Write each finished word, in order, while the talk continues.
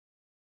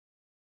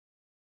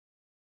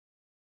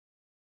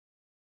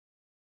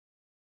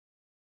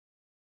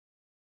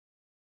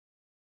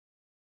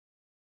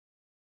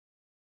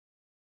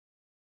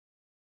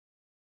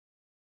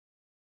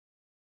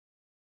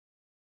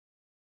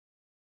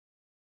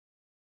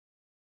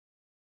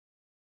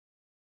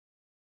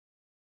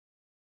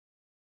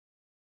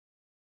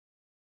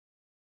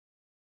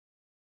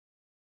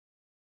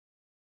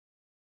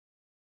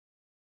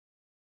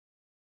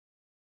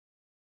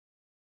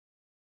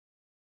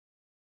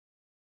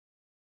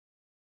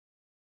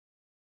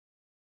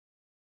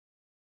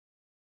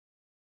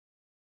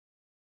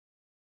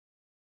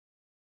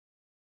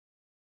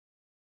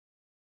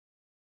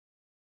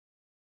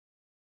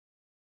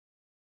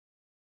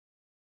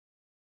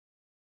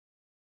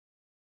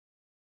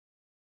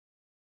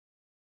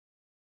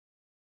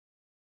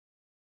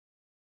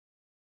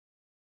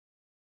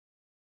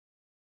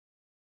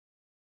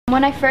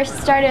When I first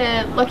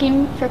started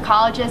looking for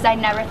colleges, I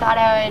never thought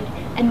I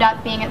would end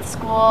up being at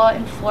school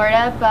in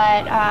Florida,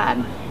 but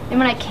then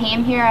when I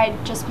came here, I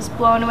just was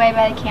blown away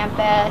by the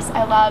campus.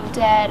 I loved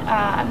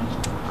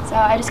it, so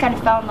I just kind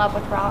of fell in love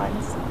with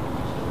Rollins.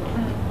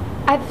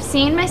 I've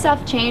seen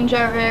myself change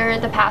over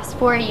the past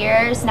 4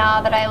 years now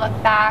that I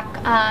look back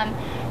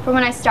from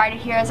when I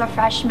started here as a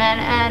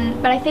freshman,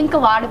 but I think a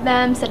lot of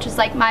them, such as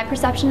like my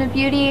perception of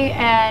beauty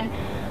and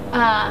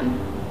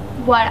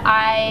what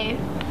I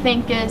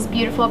think is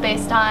beautiful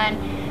based on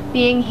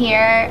being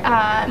here,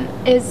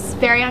 is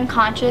very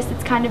unconscious.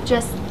 It's kind of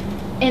just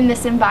in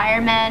this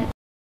environment.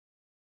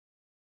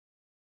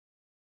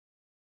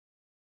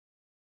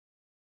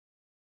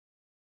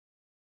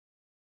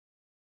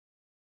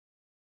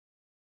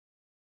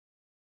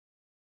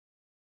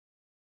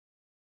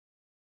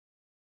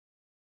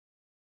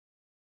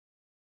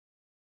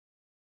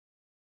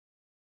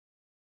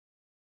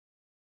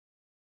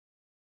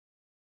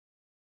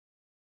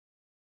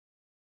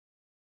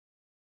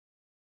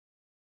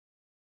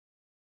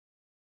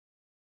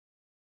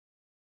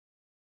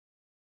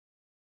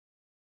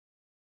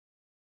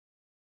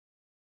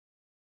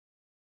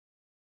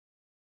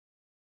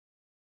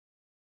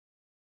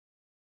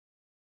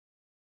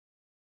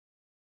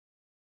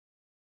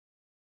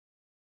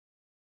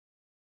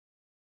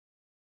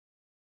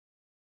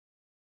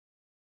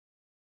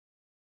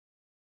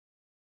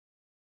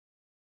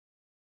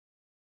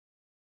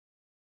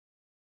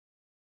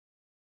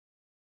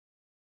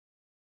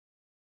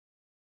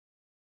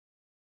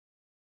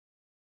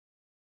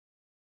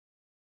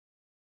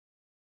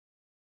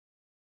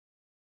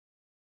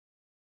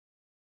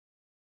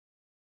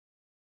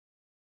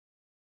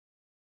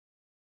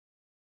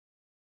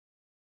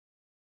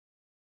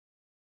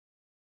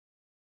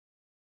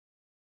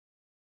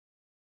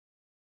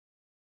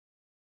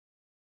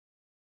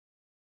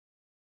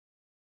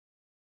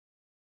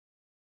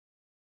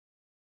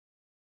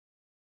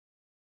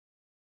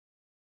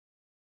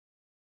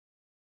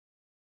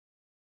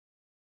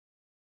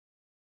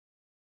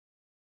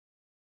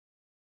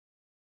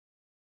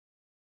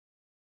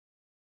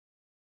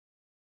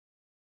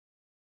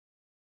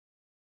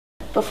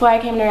 Before I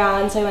came to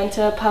Rollins, I went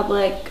to a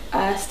public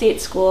state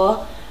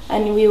school,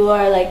 and we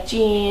wore like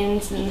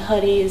jeans and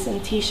hoodies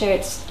and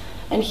t-shirts,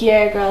 and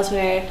here girls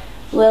wear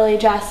Lily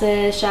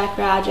dresses, Shaq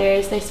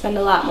Rogers. They spend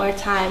a lot more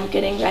time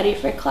getting ready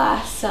for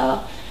class,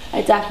 so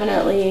I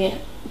definitely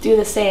do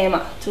the same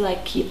to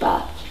like keep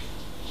up.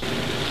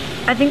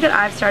 I think that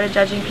I've started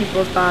judging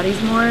people's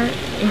bodies more,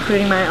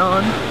 including my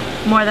own,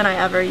 more than I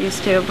ever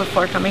used to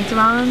before coming to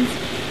Rollins,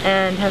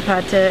 and have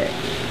had to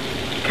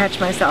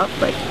catch myself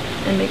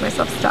and make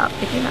myself stop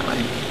thinking that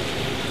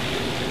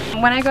way.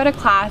 When I go to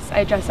class,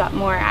 I dress up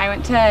more. I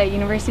went to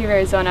University of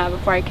Arizona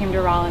before I came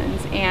to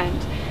Rollins, and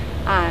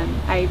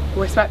I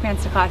wore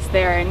sweatpants to class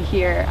there, and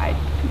here I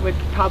would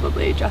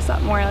probably dress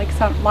up more. Like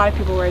a lot of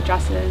people wear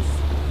dresses.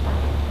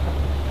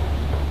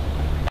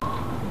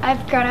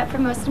 I've grown up for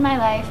most of my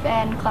life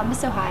in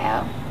Columbus,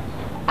 Ohio.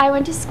 I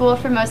went to school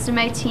for most of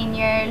my teen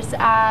years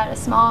at a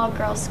small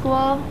girls'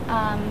 school,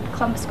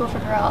 Columbus School for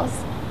Girls.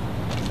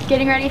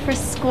 Getting ready for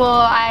school,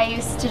 I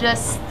used to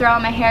just throw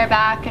my hair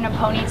back in a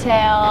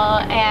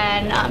ponytail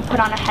and put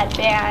on a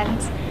headband.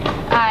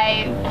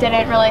 I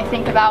didn't really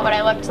think about what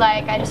I looked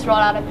like. I just rolled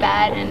out of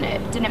bed and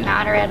it didn't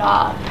matter at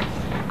all.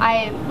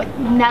 I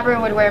never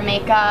would wear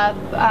makeup,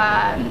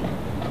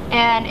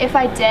 and if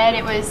I did,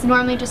 it was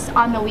normally just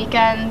on the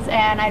weekends,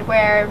 and I'd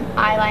wear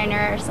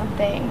eyeliner or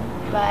something,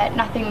 but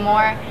nothing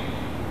more.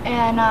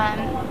 And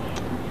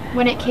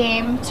when it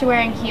came to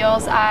wearing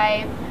heels,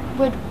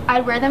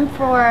 I'd wear them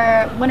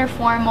for winter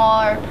formal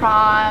or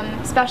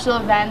prom, special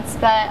events,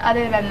 but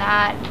other than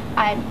that,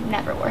 I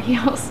never wore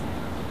heels.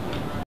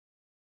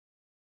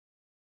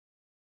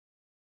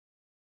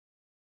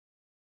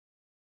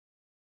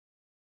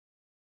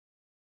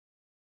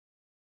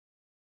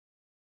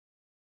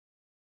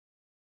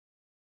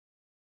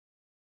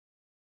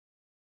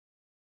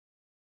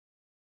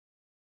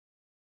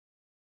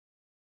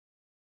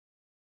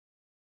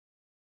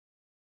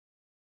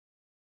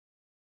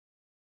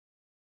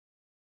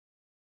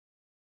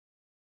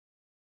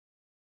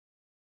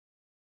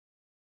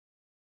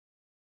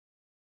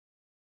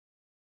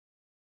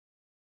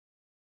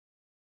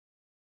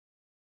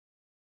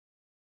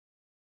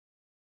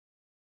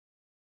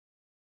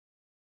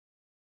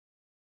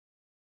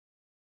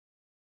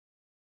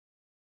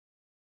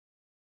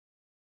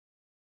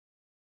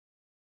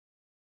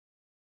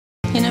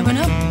 You never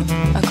know.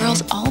 A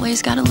girl's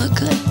always gotta look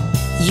good.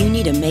 You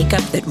need a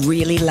makeup that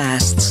really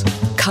lasts.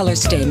 Color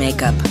Stay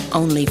Makeup,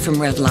 only from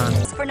Revlon.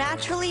 For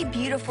naturally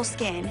beautiful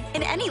skin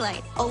in any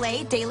light,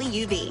 Olay Daily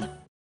UV.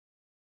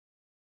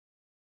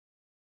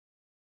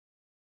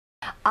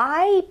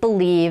 I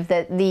believe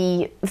that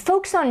the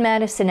folks on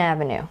Madison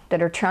Avenue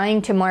that are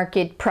trying to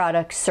market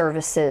products,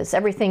 services,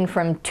 everything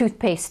from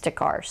toothpaste to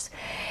cars,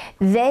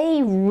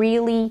 they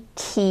really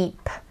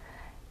keep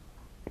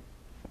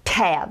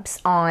tabs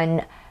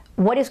on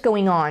what is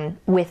going on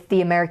with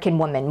the American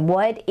woman?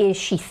 What is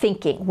she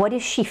thinking? What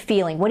is she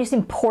feeling? What is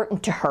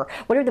important to her?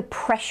 What are the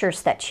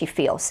pressures that she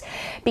feels?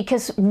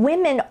 Because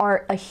women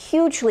are a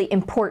hugely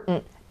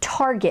important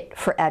target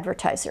for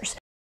advertisers.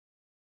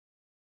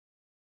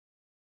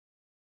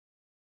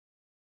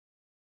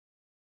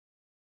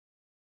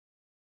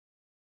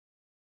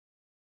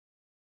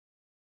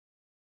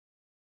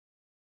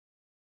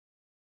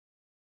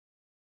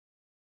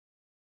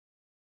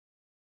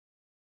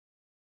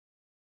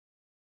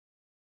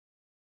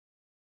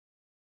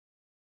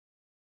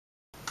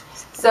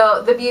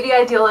 So the beauty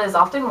ideal is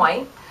often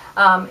white.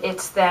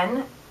 It's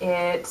thin.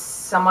 It's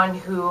someone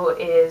who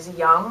is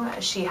young.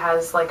 She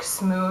has like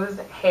smooth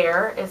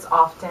hair. It's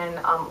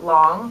often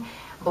long,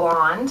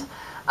 blonde.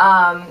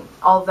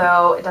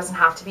 Although it doesn't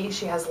have to be.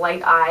 She has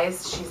light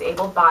eyes. She's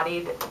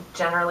able-bodied,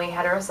 generally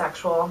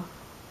heterosexual.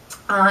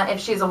 If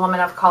she's a woman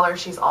of color,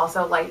 she's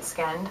also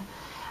light-skinned.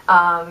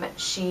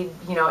 She,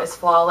 is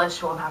flawless.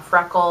 She won't have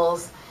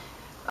freckles.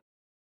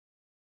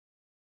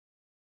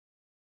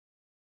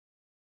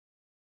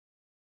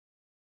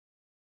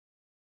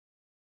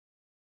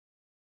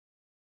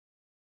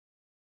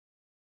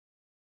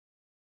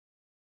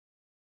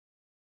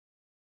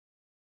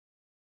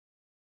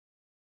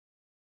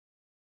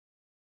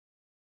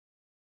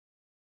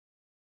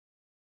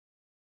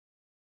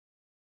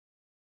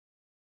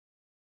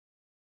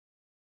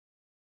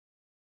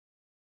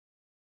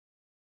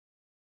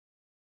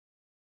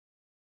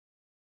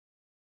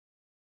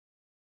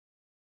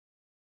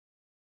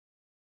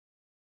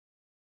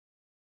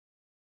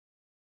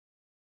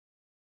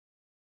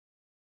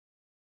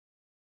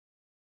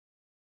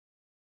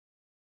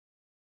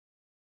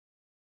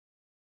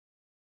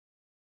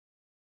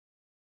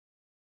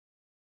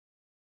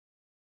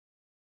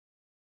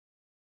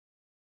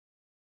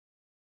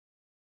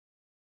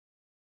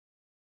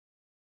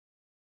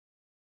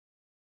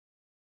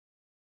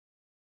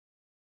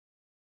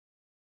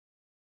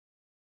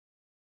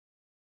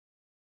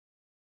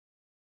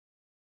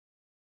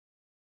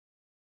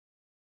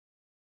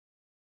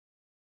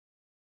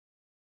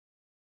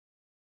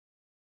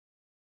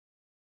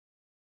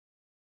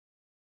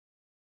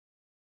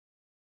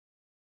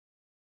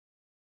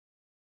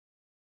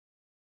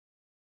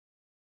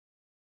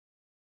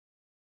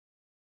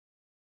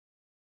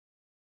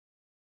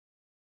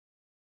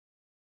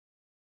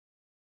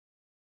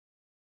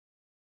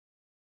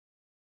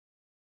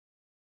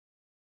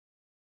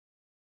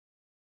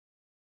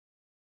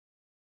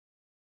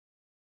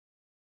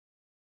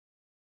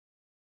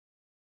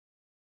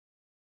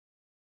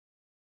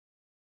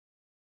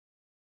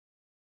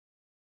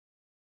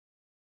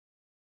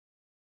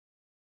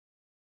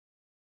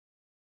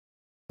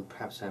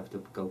 Perhaps I have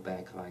to go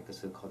back like a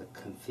so-called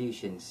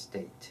Confucian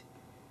state.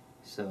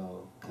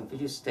 So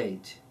Confucian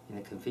state, in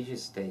a Confucian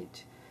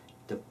state,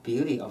 the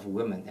beauty of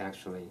women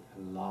actually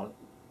a lot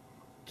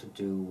to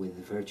do with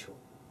virtue,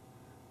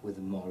 with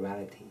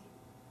morality,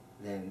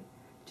 than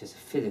just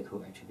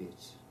physical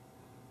attributes.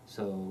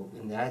 So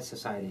in that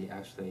society,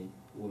 actually,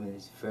 women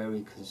is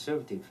very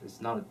conservative.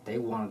 It's not they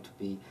want to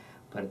be,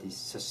 but the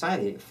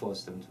society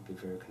forced them to be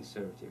very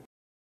conservative.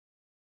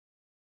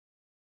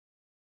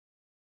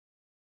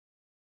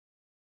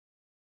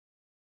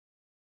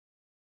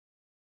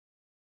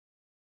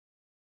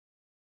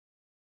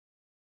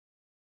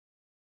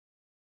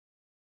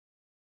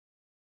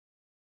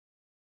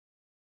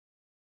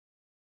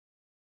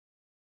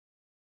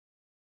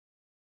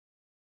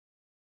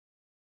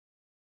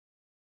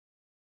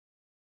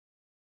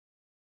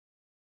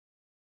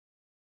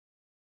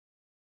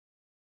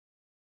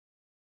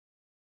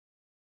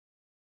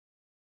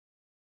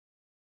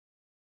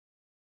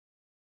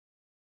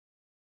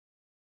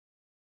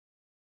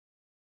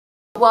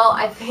 Well,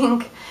 I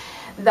think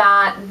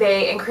that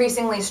they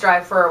increasingly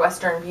strive for a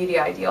Western beauty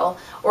ideal,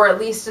 or at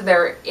least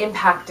they're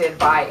impacted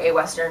by a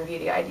Western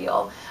beauty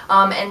ideal.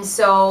 And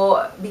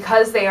so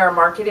because they are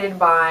marketed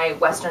by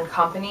Western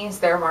companies,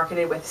 they're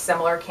marketed with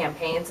similar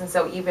campaigns. And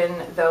so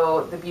even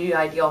though the beauty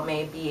ideal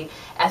may be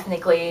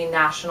ethnically,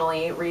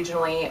 nationally,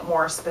 regionally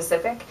more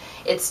specific,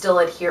 it still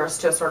adheres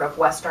to a sort of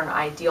Western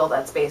ideal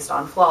that's based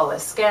on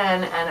flawless skin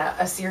and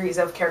a series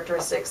of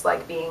characteristics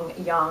like being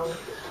young,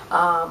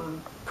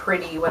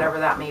 pretty, whatever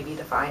that may be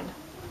defined,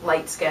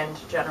 light-skinned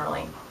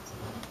generally.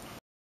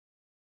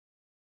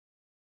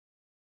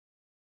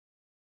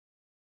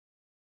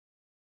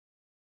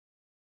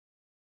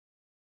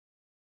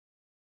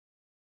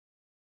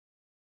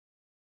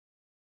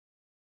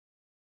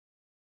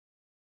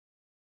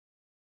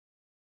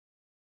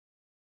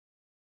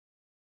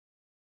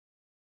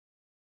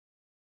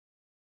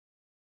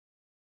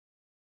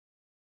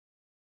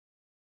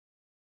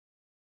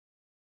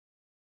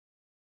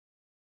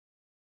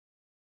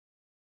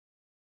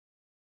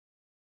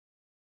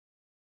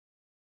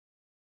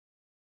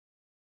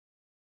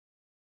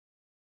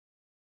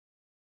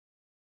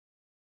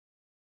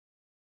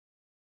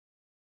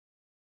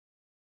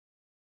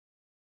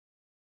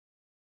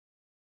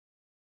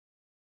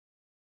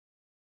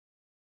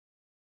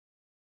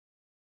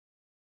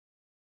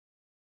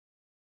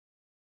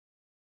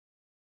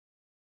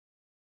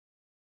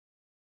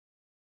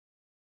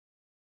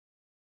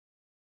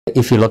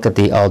 If you look at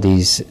all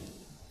these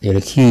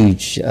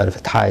huge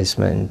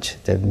advertisement,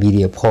 the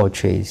media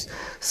portraits,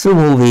 through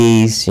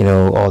movies,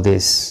 all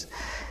this,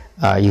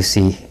 you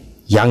see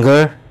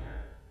younger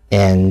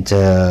and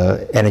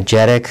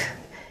energetic,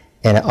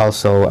 and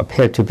also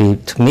appear to be,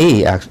 to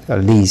me at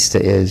least,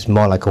 is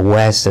more like a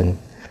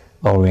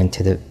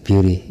Western-oriented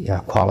beauty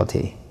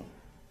quality.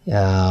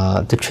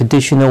 The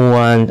traditional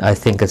one, I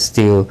think,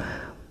 still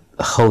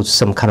holds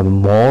some kind of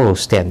moral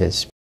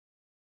standards.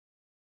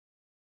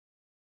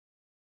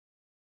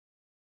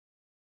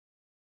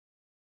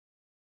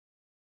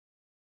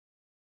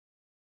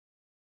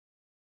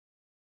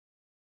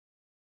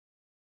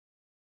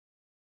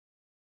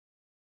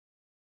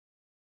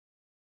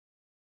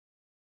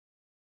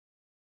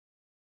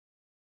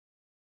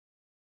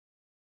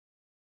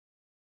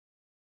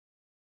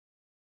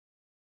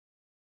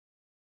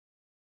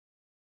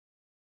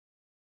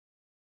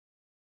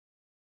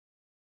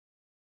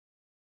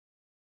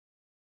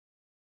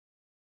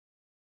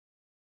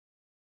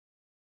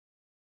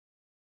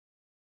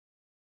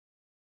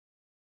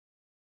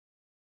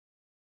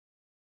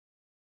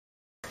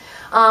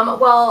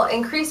 Well,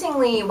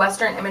 increasingly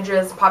Western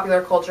images,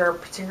 popular culture,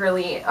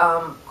 particularly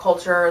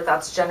culture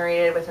that's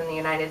generated within the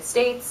United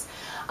States,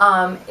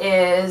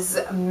 is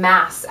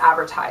mass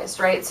advertised,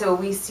 right? So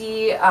we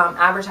see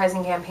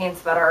advertising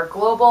campaigns that are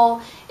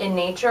global in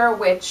nature,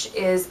 which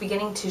is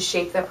beginning to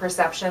shape the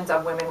perceptions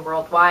of women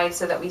worldwide,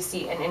 so that we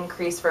see an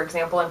increase, for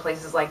example, in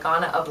places like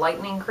Ghana, of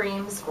lightening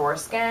creams for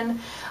skin.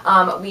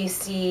 We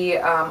see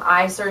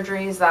eye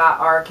surgeries that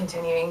are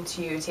continuing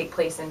to take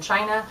place in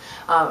China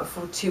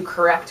to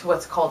correct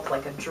what's called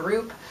like a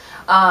droop.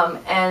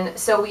 And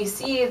so we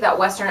see that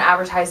Western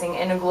advertising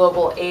in a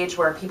global age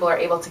where people are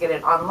able to get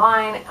it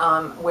online,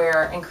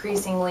 where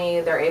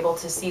increasingly they're able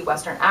to see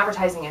Western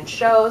advertising in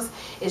shows,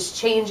 is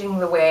changing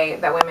the way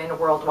that women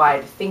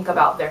worldwide think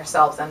about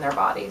themselves and their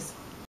bodies.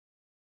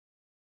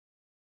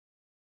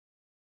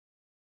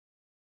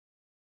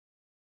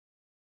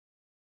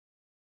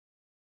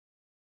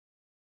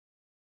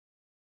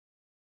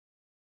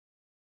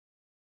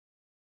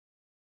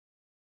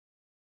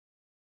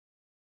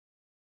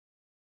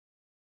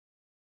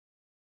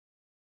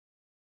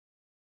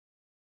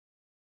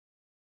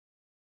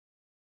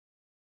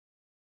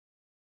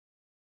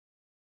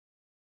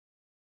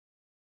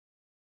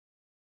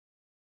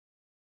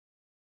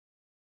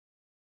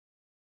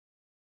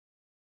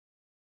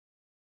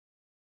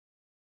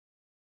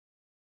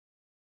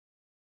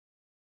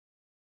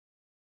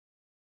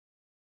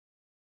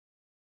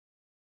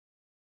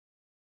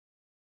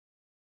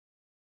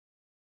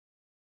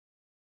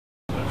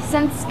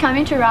 Since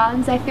coming to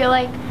Rollins, I feel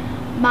like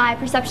my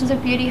perceptions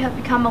of beauty have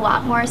become a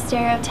lot more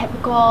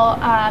stereotypical.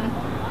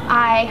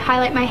 I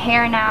highlight my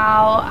hair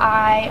now.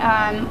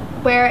 I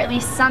wear at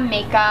least some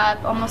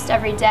makeup almost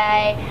every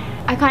day.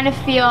 I kind of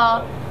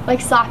feel like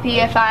sloppy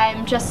if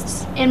I'm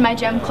just in my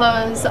gym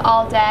clothes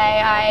all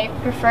day. I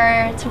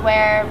prefer to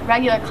wear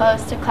regular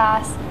clothes to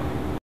class.